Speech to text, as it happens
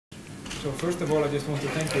So first of all, I just want to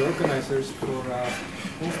thank the organizers for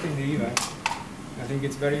hosting the event. I think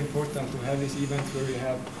it's very important to have these events where we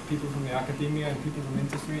have people from the academia and people from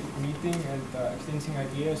industry meeting and exchanging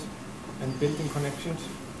ideas and building connections.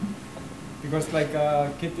 Because like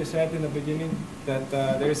Kitty said in the beginning, that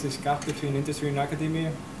there is this gap between industry and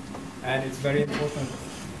academia, and it's very important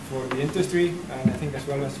for the industry, and I think as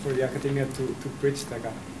well as for the academia to bridge that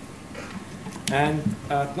gap. And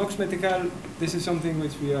at Nox Medical, this is something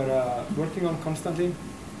which we are working on constantly,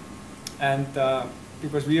 and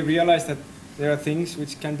because we realize that there are things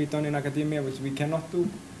which can be done in academia which we cannot do,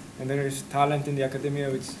 and there is talent in the academia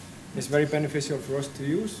which is very beneficial for us to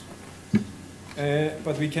use,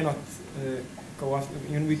 but we cannot go after,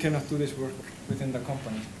 we cannot do this work within the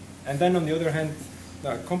company. And then on the other hand,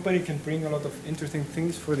 the company can bring a lot of interesting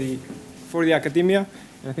things for the academia,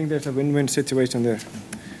 and I think there's a win-win situation there.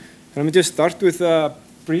 Let me just start with a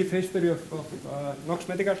brief history of Nox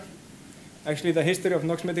Medical. Actually, the history of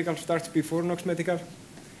Nox Medical starts before Nox Medical.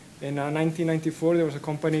 In 1994, there was a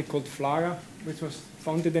company called Flaga, which was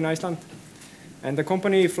founded in Iceland. And the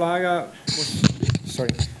company Flaga was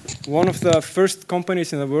one of the first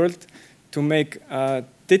companies in the world to make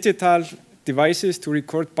digital devices to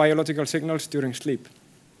record biological signals during sleep.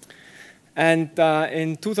 And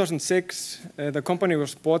in 2006, the company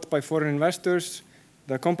was bought by foreign investors.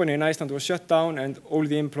 The company in Iceland was shut down, and all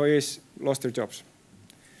the employees lost their jobs.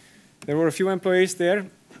 There were a few employees there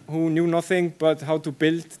who knew nothing but how to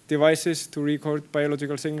build devices to record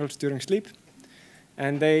biological signals during sleep.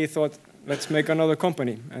 And they thought, let's make another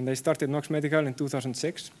company. And they started Nox Medical in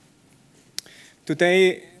 2006.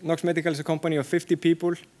 Today, Nox Medical is a company of 50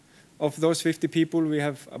 people. Of those 50 people, we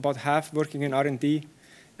have about half working in R&D.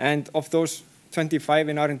 And of those 25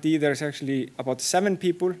 in R&D, there's actually about 7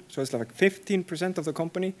 people, so it's like 15% of the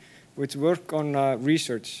company, which work on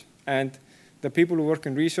research. And the people who work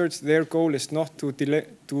in research, their goal is not to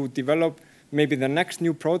develop maybe the next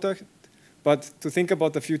new product, but to think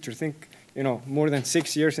about the future, think more than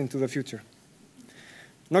 6 years into the future.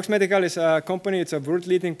 Nox Medical is a company, it's a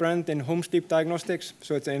world-leading brand in home sleep diagnostics,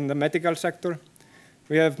 so it's in the medical sector.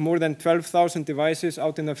 We have more than 12,000 devices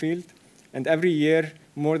out in the field, and every year,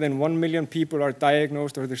 more than 1 million people are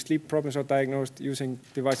diagnosed, or their sleep problems are diagnosed using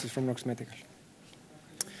devices from Nox Medical.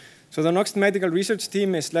 So the Nox Medical research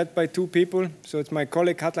team is led by 2 people. So it's my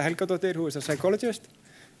colleague Halla Helgadóttir, who is a psychologist,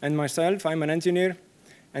 and myself, I'm an engineer.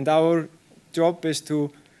 And our job is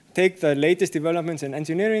to take the latest developments in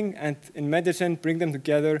engineering and in medicine, bring them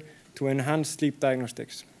together to enhance sleep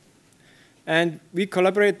diagnostics. And we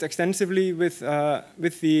collaborate extensively with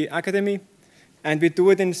the academy, and we do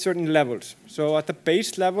it in certain levels. So at the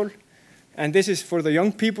base level, and this is for the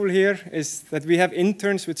young people here, is that we have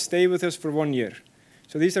interns which stay with us for 1 year.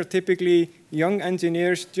 So these are typically young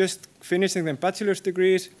engineers just finishing their bachelor's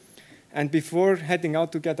degrees, and before heading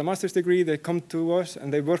out to get a master's degree, they come to us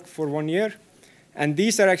and they work for 1 year. And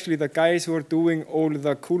these are actually the guys who are doing all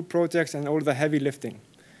the cool projects and all the heavy lifting.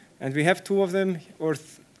 And we have 2 of them, or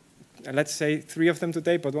let's say 3 of them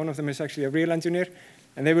today, but one of them is actually a real engineer.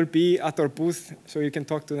 And they will be at our booth, so you can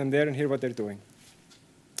talk to them there and hear what they're doing.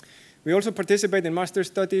 We also participate in master's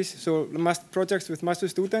studies, so projects with master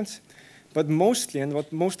students. But mostly, and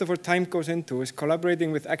what most of our time goes into, is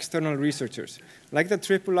collaborating with external researchers, like the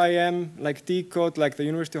IIIM, like Decode, like the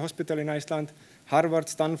University Hospital in Iceland, Harvard,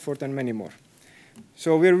 Stanford, and many more.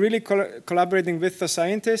 So we're really collaborating with the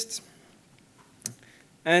scientists.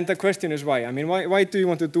 And the question is why? I mean, why do you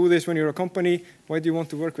want to do this when you're a company? Why do you want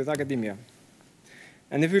to work with academia?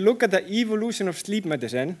 And if you look at the evolution of sleep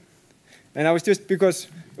medicine, and I was just, because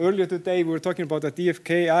earlier today we were talking about the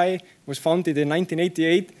DFKI was founded in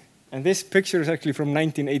 1988, and this picture is actually from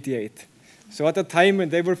 1988. So at the time when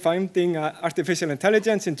they were founding artificial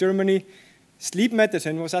intelligence in Germany, sleep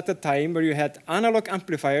medicine was at the time where you had analog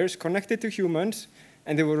amplifiers connected to humans,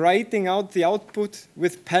 and they were writing out the output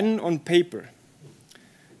with pen on paper.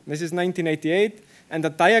 This is 1988, and the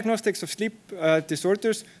diagnostics of sleep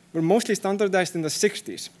disorders were mostly standardized in the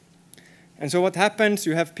 60s. And so what happens,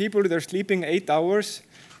 you have people that are sleeping 8 hours,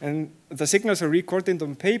 and the signals are recorded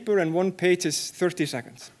on paper, and 1 page is 30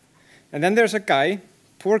 seconds. And then there's a guy,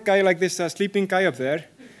 poor guy like this sleeping guy up there.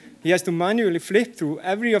 He has to manually flip through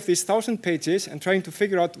every of these 1,000 pages and trying to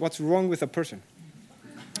figure out what's wrong with a person.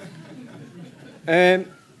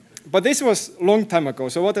 But this was a long time ago,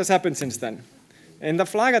 so what has happened since then? In the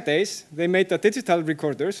Flaga days, they made the digital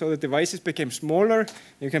recorders, so the devices became smaller.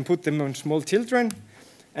 You can put them on small children.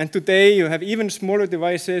 And today, you have even smaller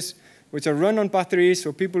devices which are run on batteries,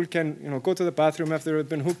 so people can go to the bathroom after they've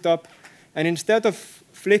been hooked up. And instead of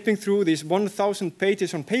flipping through these 1,000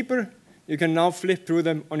 pages on paper, you can now flip through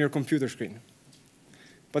them on your computer screen.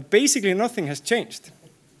 But basically nothing has changed.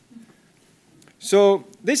 So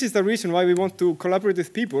this is the reason why we want to collaborate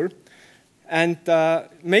with people and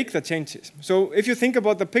make the changes. So if you think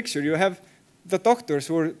about the picture, you have the doctors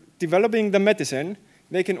who are developing the medicine.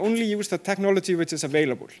 They can only use the technology which is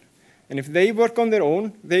available. And if they work on their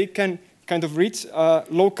own, they can kind of reach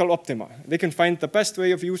local optima. They can find the best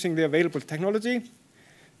way of using the available technology.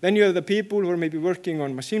 Then you have the people who are maybe working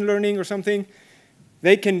on machine learning or something.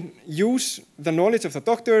 They can use the knowledge of the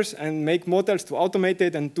doctors and make models to automate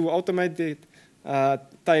it and do automated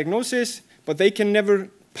diagnosis, but they can never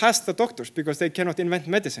pass the doctors because they cannot invent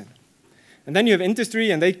medicine. And then you have industry,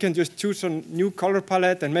 and they can just choose a new color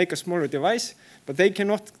palette and make a smaller device, but they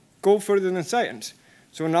cannot go further than science.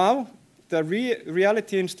 So now, the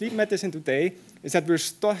reality in sleep medicine today is that we're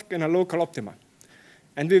stuck in a local optima.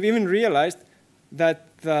 And we've even realized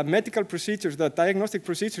that the medical procedures, the diagnostic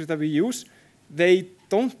procedures that we use, they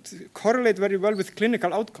don't correlate very well with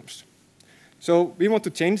clinical outcomes. So we want to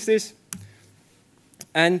change this,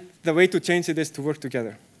 and the way to change it is to work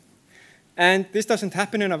together. And this doesn't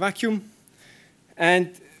happen in a vacuum.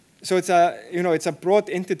 And so it's a broad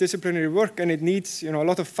interdisciplinary work, and it needs a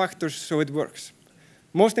lot of factors so it works.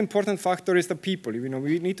 Most important factor is the people.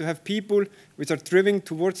 We need to have people which are driven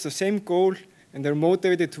towards the same goal, and they're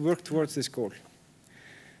motivated to work towards this goal.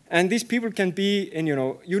 And these people can be in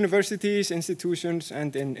universities, institutions,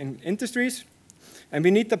 and in industries. And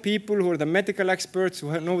we need the people who are the medical experts,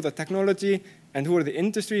 who know the technology, and who are the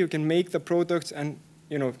industry who can make the products and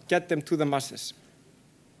get them to the masses.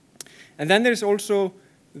 And then there's also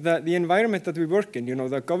the environment that we work in,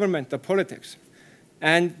 the government, the politics.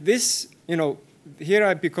 And this, here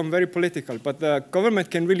I become very political, but the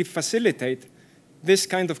government can really facilitate this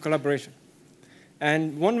kind of collaboration.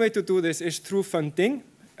 And one way to do this is through funding.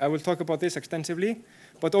 I will talk about this extensively,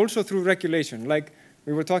 but also through regulation. Like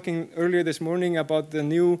we were talking earlier this morning about the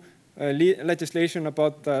new legislation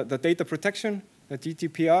about the data protection, the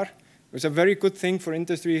GDPR. It was a very good thing for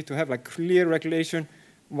industry to have like clear regulation.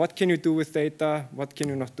 What can you do with data? What can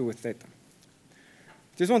you not do with data?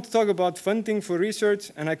 Just want to talk about funding for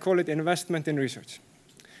research, and I call it investment in research.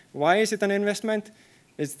 Why is it an investment?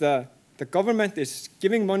 It's the government is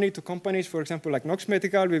giving money to companies, for example, like Nox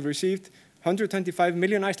Medical. We've received 125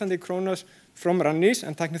 million Icelandic krónur from Rannís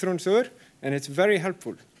and Tækniþróunarsjóður, and it's very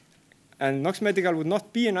helpful. And Nox Medical would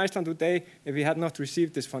not be in Iceland today if we had not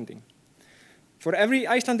received this funding. For every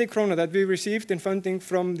Icelandic króna that we received in funding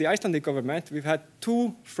from the Icelandic government, we've had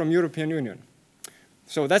 2 from European Union.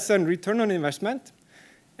 So that's a return on investment.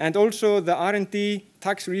 And also the R&D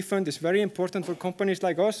tax refund is very important for companies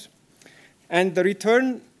like us. And the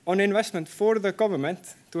return on investment for the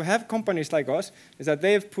government to have companies like us is that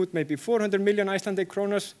they have put maybe 400 million Icelandic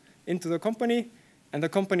krónur into the company, and the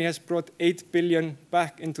company has brought 8 billion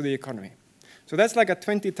back into the economy. So that's like a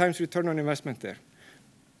 20 times return on investment there.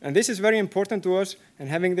 And this is very important to us, and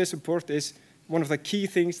having this support is one of the key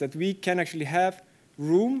things that we can actually have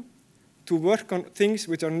room to work on things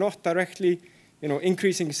which are not directly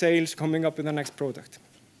increasing sales, coming up with the next product.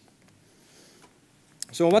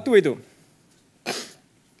 So what do we do?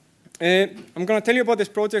 I'm going to tell you about this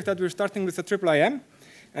project that we're starting with the IIIM.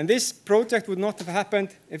 And this project would not have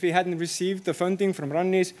happened if we hadn't received the funding from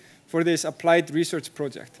Rannís for this applied research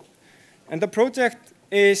project. And the project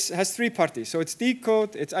has 3 parties. So it's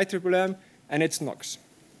Decode, it's IIIM, and it's Nox.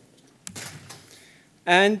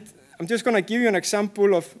 And I'm just going to give you an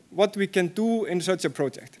example of what we can do in such a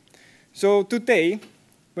project. So today,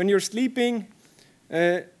 when you're sleeping,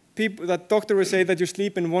 that doctor will say that you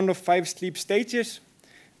sleep in one of 5 sleep stages.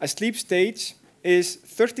 A sleep stage is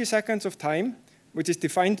 30 seconds of time, which is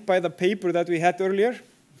defined by the paper that we had earlier.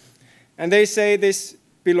 And they say this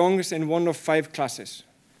belongs in one of 5 classes.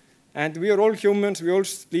 And we are all humans, we all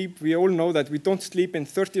sleep, we all know that we don't sleep in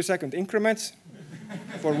 30-second increments,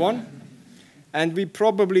 for one. And we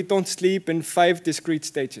probably don't sleep in 5 discrete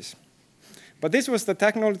stages. But this was the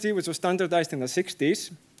technology which was standardized in the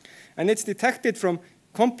 60s. And it's detected from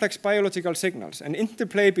complex biological signals, an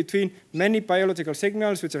interplay between many biological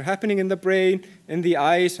signals which are happening in the brain, in the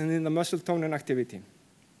eyes, and in the muscle tone and activity.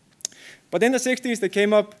 But in the 60s, they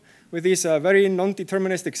came up with this very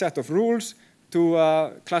non-deterministic set of rules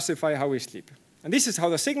to classify how we sleep. And this is how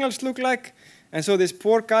the signals look like. And so this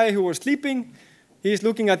poor guy who was sleeping, he's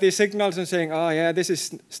looking at these signals and saying, oh, yeah, this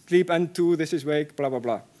is sleep N2, this is wake, blah, blah,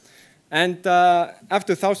 blah. And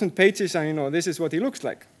after 1,000 pages, this is what he looks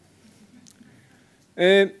like.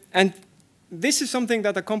 And this is something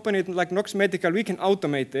that a company like Nox Medical, we can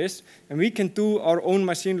automate this, and we can do our own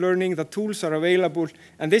machine learning. The tools are available,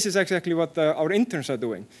 and this is exactly what our interns are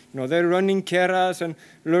doing. They're running Keras and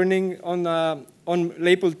learning on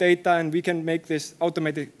labeled data, and we can make this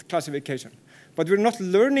automated classification. But we're not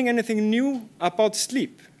learning anything new about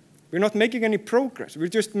sleep. We're not making any progress. We're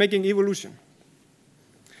just making evolution.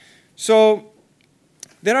 So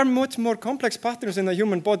there are much more complex patterns in the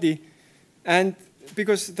human body, and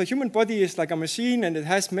because the human body is like a machine and it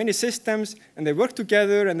has many systems and they work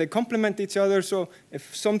together and they complement each other. So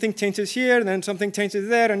if something changes here, then something changes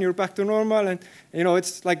there and you're back to normal. And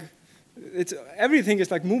it's like everything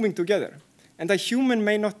is like moving together. And a human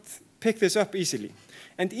may not pick this up easily.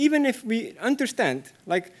 And even if we understand,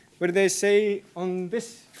 like where they say on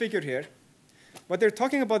this figure here, what they're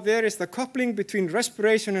talking about there is the coupling between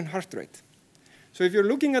respiration and heart rate. So if you're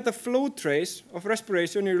looking at the flow trace of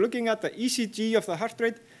respiration, you're looking at the ECG of the heart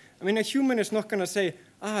rate, I mean, a human is not going to say,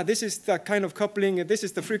 this is the kind of coupling, and this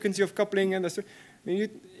is the frequency of coupling. And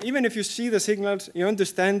even if you see the signals, you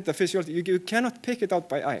understand the physiology, you cannot pick it out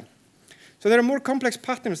by eye. So there are more complex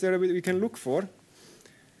patterns there we can look for.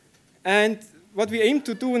 And what we aim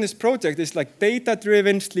to do in this project is like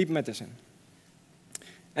data-driven sleep medicine.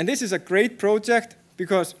 And this is a great project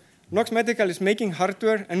because Nox Medical is making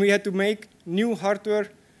hardware, and we had to make new hardware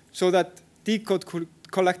so that Decode could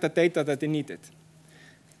collect the data that they needed.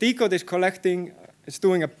 Decode is it's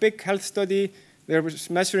doing a big health study. They're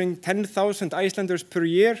measuring 10,000 Icelanders per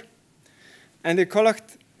year, and they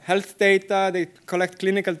collect health data, they collect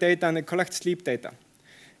clinical data, and they collect sleep data.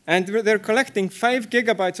 And they're collecting 5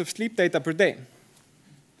 gigabytes of sleep data per day.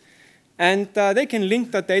 And they can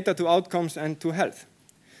link that data to outcomes and to health.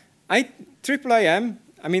 IIIM,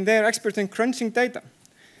 I mean, they're experts in crunching data.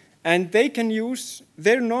 And they can use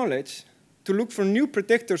their knowledge to look for new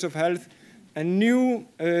predictors of health and new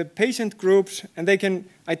patient groups, and they can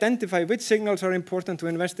identify which signals are important to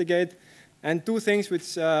investigate and do things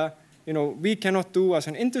which we cannot do as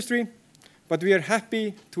an industry, but we are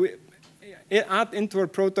happy to add into our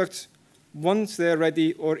products once they're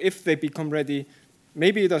ready, or if they become ready.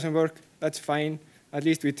 Maybe it doesn't work, that's fine, at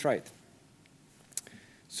least we tried.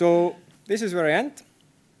 So this is where I end.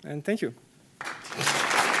 And thank you. Thank you.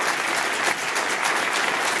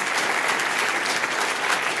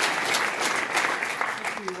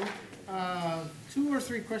 2 or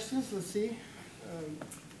 3 questions, let's see.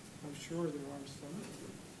 I'm sure there are some.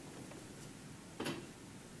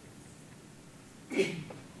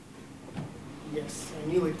 Yes, I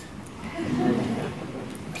knew it.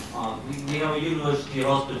 We have a university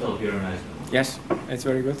hospital here in Iceland. Yes, it's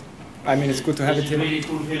very good. I mean, it's good to have it here. Does it really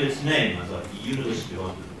fulfill its name as a university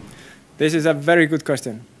hospital? This is a very good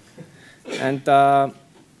question. And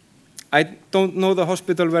I don't know the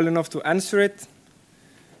hospital well enough to answer it,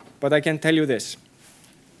 but I can tell you this.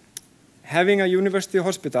 Having a university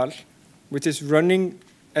hospital, which is running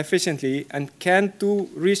efficiently and can do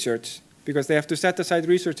research, because they have to set aside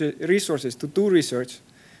resources to do research,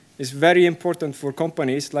 is very important for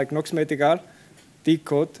companies like Nox Medical,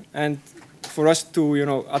 Decode, and for us to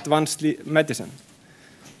advance medicine.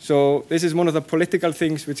 So this is one of the political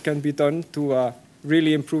things which can be done to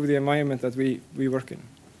really improve the environment that we work in.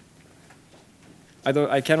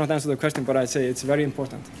 I cannot answer the question, but I say it's very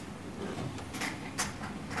important.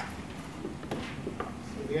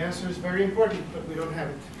 So the answer is very important, but we don't have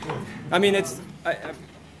it. I mean,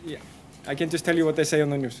 yeah, I can just tell you what they say on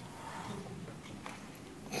the news.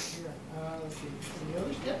 Let's see. Any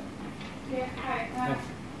others? Yeah. Yeah, hi.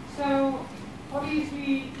 So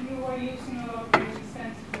obviously you are using a lot of really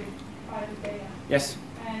sensitive private data. Yes.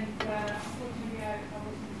 And unfortunately I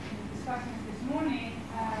was discussing it this morning,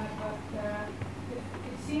 but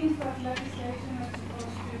it seems that legislation is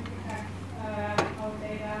supposed to protect our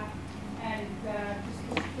data and just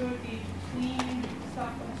the security between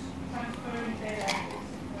stuff that's transferring data is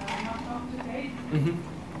not up to date. Mm-hmm.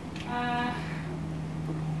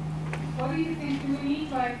 What do you think? Do we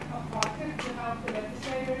need like a pocket to help the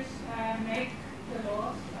legislators make the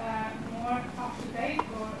laws more up to date,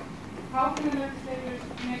 or how can the legislators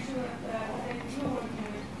make sure that the data you're working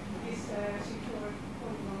with is secure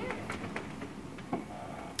for the moment?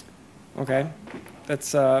 Okay,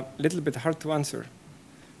 that's a little bit hard to answer.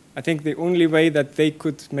 I think the only way that they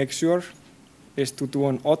could make sure is to do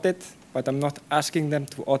an audit, but I'm not asking them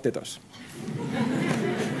to audit us,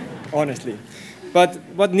 honestly. But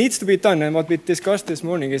what needs to be done, and what we discussed this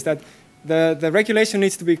morning, is that the regulation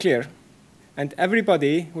needs to be clear. And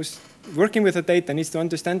everybody who's working with the data needs to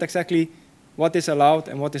understand exactly what is allowed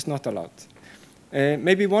and what is not allowed.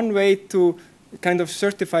 Maybe one way to kind of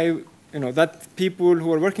certify that people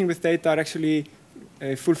who are working with data are actually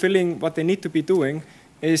fulfilling what they need to be doing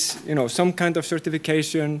is, some kind of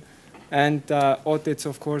certification and audits,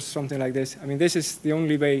 of course, something like this. I mean, this is the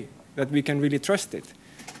only way that we can really trust it.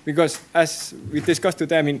 Because as we discussed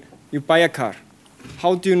today, I mean, you buy a car.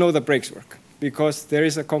 How do you know the brakes work? Because there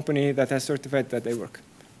is a company that has certified that they work.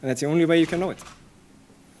 And that's the only way you can know it.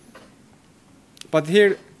 But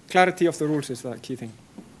here, clarity of the rules is the key thing.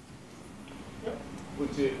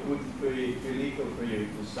 Would it be illegal for you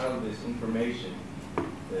to sell this information to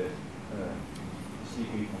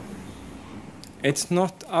CP companies? It's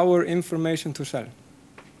not our information to sell.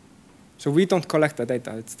 So we don't collect the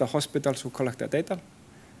data. It's the hospitals who collect the data.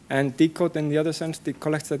 And Decode, in the other sense,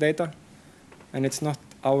 collects the data. And it's not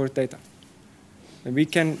our data. And we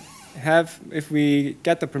can have, if we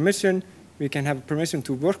get the permission, we can have permission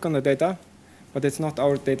to work on the data, but it's not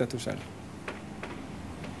our data to sell.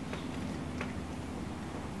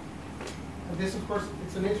 This, of course,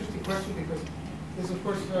 it's an interesting question because this, of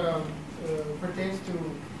course, pertains to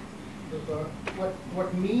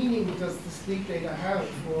what meaning does the sleep data have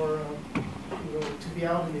for to be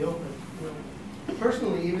out in the open.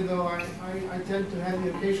 Personally, even though I tend to have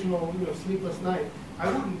the occasional sleepless night, I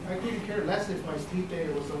couldn't care less if my sleep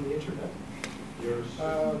data was on the internet.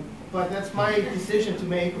 But that's my decision to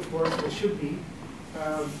make, of course, and it should be.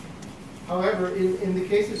 However, in the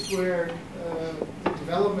cases where the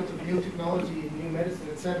development of new technology, new medicine,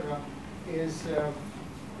 etc.,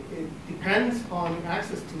 it depends on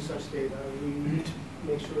access to such data. We need to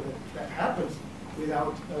make sure that that happens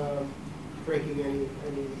without breaking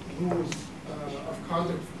any rules of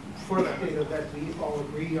conduct for that data that we all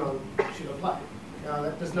agree on should apply. Now,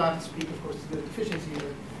 that does not speak, of course, to the deficiency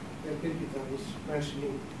that Birgitta was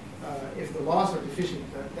mentioning. If the laws are deficient,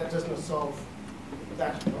 that does not solve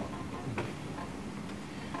that problem.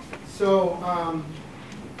 So,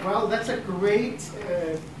 well, that's a great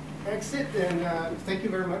exit, and thank you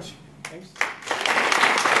very much. Thanks.